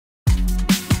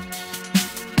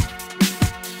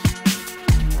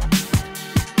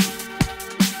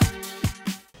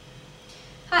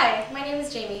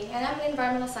and I'm an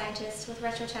environmental scientist with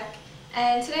Retrotec,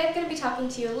 and today I'm going to be talking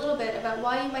to you a little bit about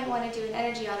why you might want to do an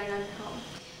energy audit on your home.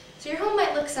 So your home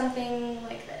might look something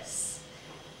like this.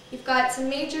 You've got some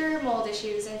major mold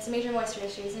issues and some major moisture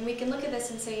issues, and we can look at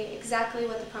this and say exactly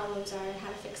what the problems are and how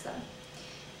to fix them.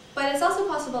 But it's also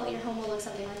possible that your home will look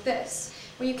something like this,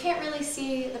 where you can't really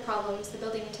see the problems, the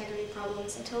building integrity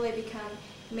problems, until they become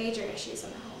major issues in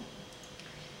the home.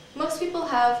 Most people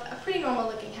have a pretty normal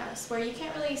looking house where you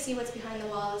can't really see what's behind the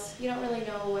walls, you don't really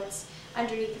know what's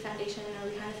underneath the foundation or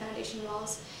behind the foundation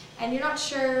walls, and you're not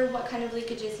sure what kind of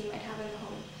leakages you might have in the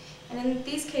home. And in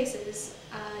these cases,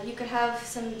 you could have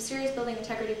some serious building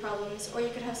integrity problems, or you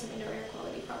could have some indoor air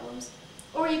quality problems.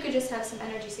 Or you could just have some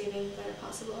energy savings that are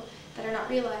possible that are not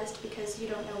realized because you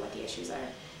don't know what the issues are.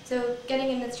 So getting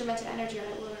an instrumented energy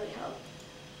audit will really help.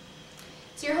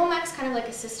 So your home acts kind of like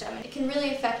a system. It can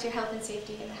really affect your health and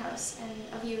safety in the house and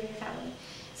of you and your family.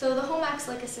 So the home acts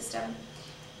like a system,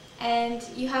 and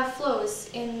you have flows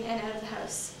in and out of the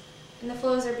house. And the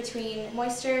flows are between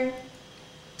moisture,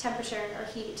 temperature or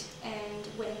heat, and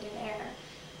wind and air.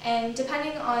 And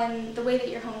depending on the way that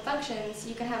your home functions,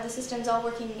 you can have the systems all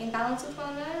working in balance with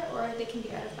one another, or they can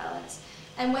be out of balance.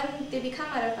 And when they become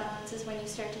out of balance is when you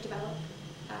start to develop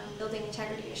building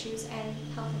integrity issues and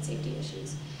health and safety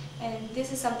issues. And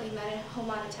this is something that a home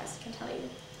audit test can tell you.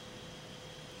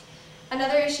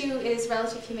 Another issue is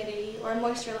relative humidity or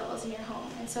moisture levels in your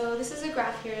home. And so this is a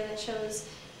graph here that shows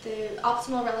the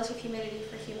optimal relative humidity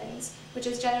for humans, which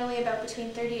is generally about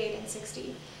between 38 and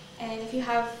 60. And if you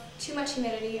have too much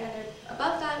humidity, either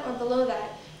above that or below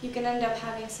that, you can end up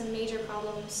having some major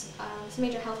problems, some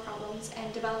major health problems,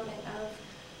 and development of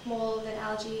mold and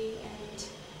algae, and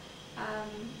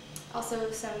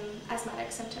also some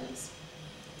asthmatic symptoms.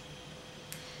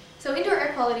 So indoor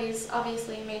air quality is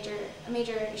obviously a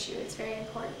major issue. It's very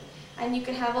important. And you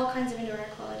can have all kinds of indoor air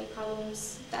quality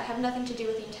problems that have nothing to do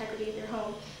with the integrity of your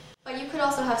home. But you could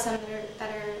also have some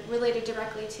that are related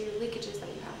directly to leakages that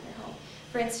you have in your home.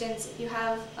 For instance, if you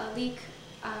have a leak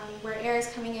where air is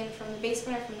coming in from the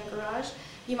basement or from the garage,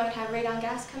 you might have radon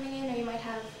gas coming in, or you might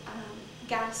have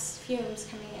gas fumes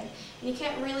coming in. And you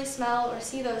can't really smell or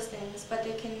see those things, but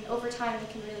they can, over time,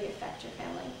 they can really affect your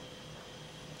family.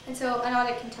 And so an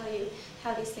audit can tell you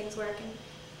how these things work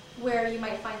and where you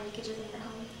might find leakages in your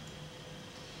home.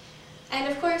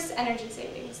 And of course, energy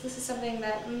savings. This is something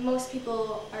that most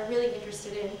people are really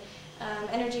interested in.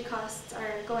 Energy costs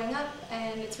are going up,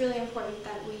 and it's really important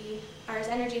that we are as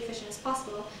energy efficient as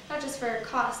possible, not just for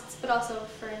costs, but also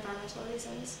for environmental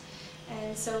reasons.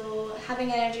 And so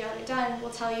having an energy audit done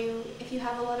will tell you if you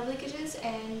have a lot of leakages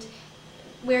and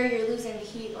where you're losing the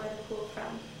heat or the cool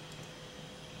from.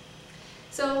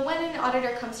 So when an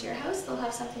auditor comes to your house, they'll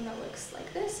have something that looks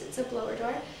like this. It's a blower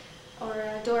door or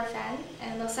a door fan,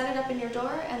 and they'll set it up in your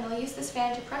door, and they'll use this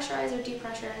fan to pressurize or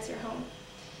depressurize your home.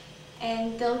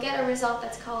 And they'll get a result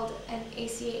that's called an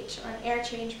ACH, or an air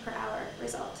change per hour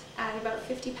result, at about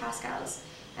 50 pascals.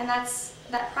 And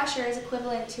that pressure is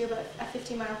equivalent to about a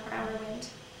 50 mile per hour wind.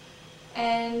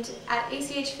 And at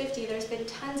ACH 50, there's been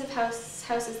tons of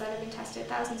houses that have been tested,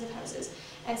 thousands of houses.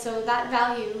 And so that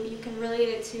value, you can relate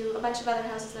it to a bunch of other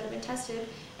houses that have been tested,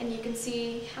 and you can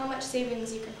see how much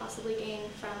savings you can possibly gain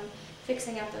from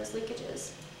fixing up those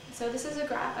leakages. So this is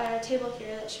a table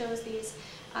here that shows these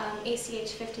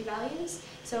ACH 50 values.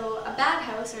 So a bad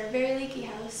house, or a very leaky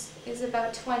house, is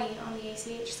about 20 on the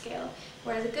ACH scale,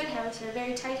 whereas a good house, or a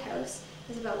very tight house,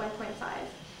 is about 1.5.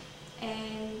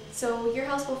 And so your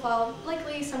house will fall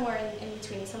likely somewhere in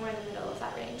between, somewhere in the middle of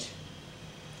that range.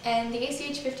 And the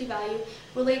ACH 50 value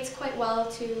relates quite well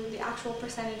to the actual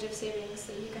percentage of savings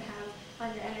that you can have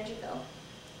on your energy bill.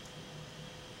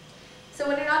 So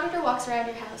when an auditor walks around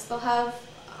your house, they'll have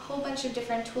a whole bunch of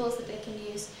different tools that they can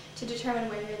use to determine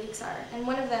where your leaks are. And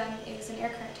one of them is an air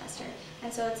current tester.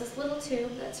 And so it's this little tube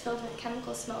that's filled with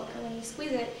chemical smoke, and when you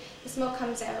squeeze it, the smoke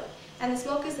comes out. And the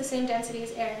smoke is the same density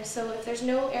as air, so if there's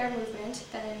no air movement,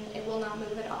 then it will not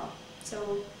move at all.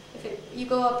 So if you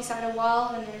go up beside a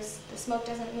wall and the smoke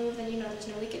doesn't move, then you know there's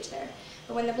no leakage there.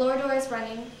 But when the blower door is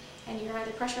running, and you're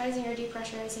either pressurizing or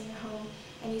depressurizing your home,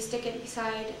 and you stick it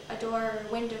beside a door or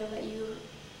a window that you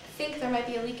think there might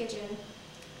be a leakage in,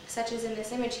 such as in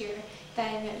this image here,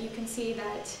 then you can see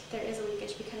that there is a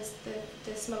leakage because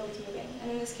the smoke is moving.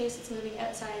 And in this case, it's moving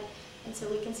outside, and so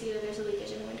we can see that there's a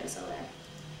leakage in the windowsill there.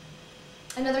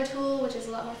 Another tool, which is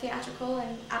a lot more theatrical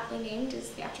and aptly named, is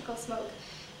theatrical smoke.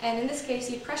 And in this case,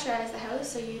 you'd pressurize the house,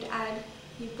 so you'd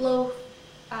blow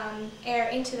air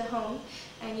into the home,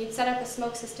 and you'd set up a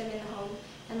smoke system in the home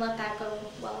and let that go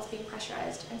while it's being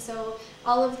pressurized. And so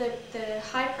all of the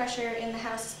high pressure in the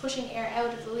house is pushing air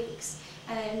out of the leaks,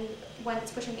 and when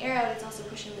it's pushing the air out, it's also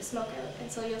pushing the smoke out.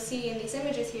 And so you'll see in these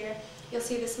images here, you'll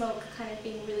see the smoke kind of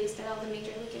being released at all the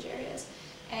major leakage areas.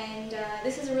 And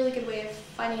this is a really good way of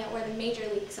finding out where the major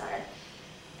leaks are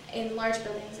in large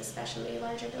buildings, especially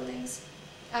larger buildings.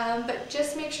 But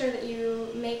just make sure that you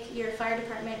make your fire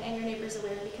department and your neighbors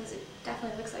aware, because it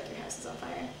definitely looks like your house is on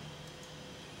fire.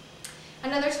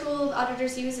 Another tool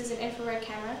auditors use is an infrared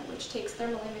camera, which takes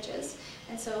thermal images.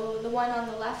 And so the one on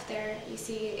the left there you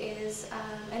see is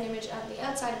an image of the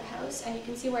outside of the house, and you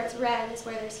can see where it's red is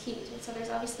where there's heat. And so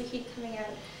there's obviously heat coming out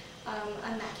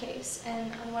on that case.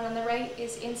 And the one on the right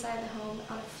is inside the home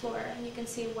on a floor, and you can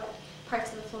see what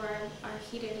parts of the floor are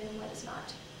heated and what is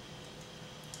not.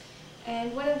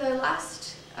 And one of the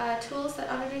last tools that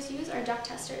auditors use are duct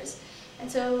testers.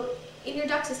 And so in your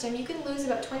duct system, you can lose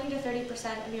about 20 to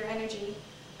 30% of your energy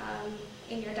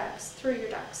in your ducts, through your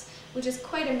ducts, which is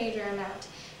quite a major amount.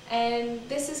 And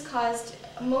this is caused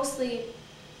mostly,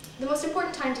 the most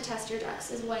important time to test your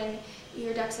ducts is when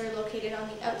your ducts are located on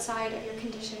the outside of your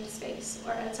conditioned space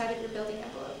or outside of your building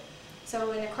envelope.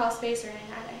 So in a crawl space or in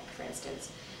an attic, for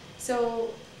instance. So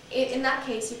in that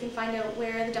case, you can find out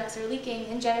where the ducts are leaking,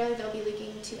 and generally they'll be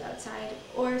leaking to outside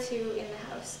or to in the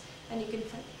house. And you can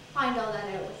find all that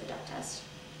out with the duct test.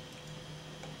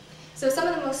 So some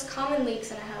of the most common leaks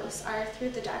in a house are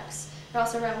through the ducts. They're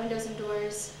also around windows and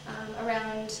doors,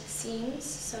 around seams,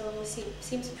 so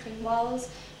seams between walls,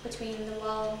 between the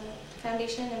wall and the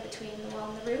foundation, and between the wall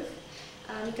and the roof.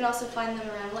 You can also find them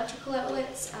around electrical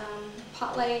outlets,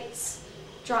 pot lights,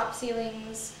 drop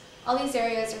ceilings. All these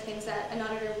areas are things that an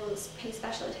auditor will pay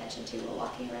special attention to while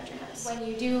walking around your house. When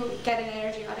you do get an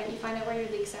energy audit, you find out where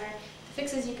your leaks are. The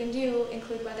fixes you can do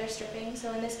include weather stripping.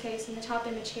 So in this case, in the top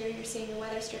image here, you're seeing the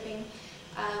weather stripping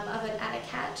of an attic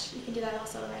hatch. You can do that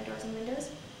also around doors and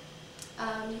windows.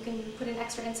 You can put in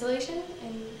extra insulation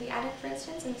in the attic, for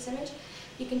instance, in this image.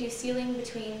 You can do sealing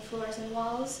between floors and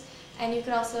walls, and you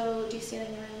can also do sealing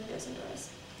around windows and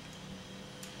doors.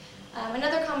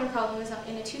 Another common problem is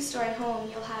in a two-story home,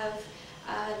 you'll have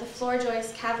the floor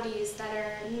joist cavities that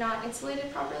are not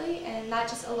insulated properly, and that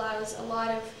just allows a lot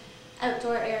of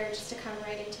outdoor air just to come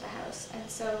right into the house. And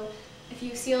so if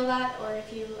you seal that, or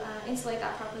if you insulate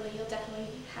that properly, you'll definitely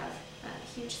have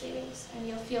huge savings, and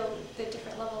you'll feel the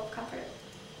different level of comfort.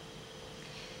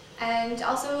 And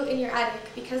also in your attic,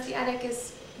 because the attic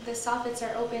is, the soffits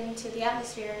are open to the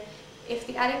atmosphere, if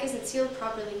the attic isn't sealed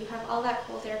properly, you have all that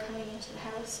cold air coming into the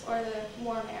house, or the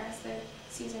warm air, as the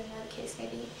season or the case may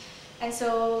be. And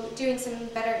so doing some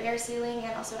better air sealing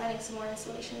and also adding some more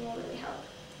insulation will really help.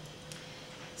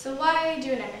 So why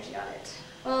do an energy audit?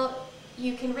 Well,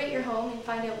 you can rate your home and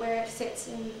find out where it sits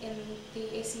in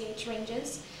the ACH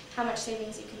ranges, how much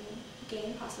savings you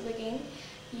can possibly gain.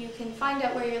 You can find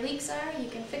out where your leaks are, you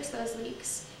can fix those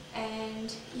leaks,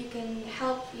 and you can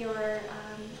help your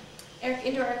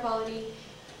indoor air quality,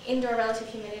 indoor relative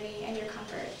humidity, and your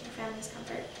comfort, your family's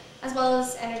comfort, as well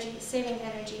as saving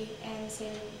energy and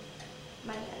saving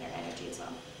money on your energy as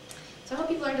well. So I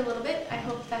hope you've learned a little bit. I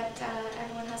hope that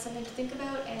everyone has something to think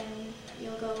about, and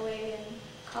you'll go away and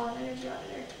call an energy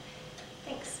auditor.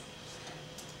 Thanks.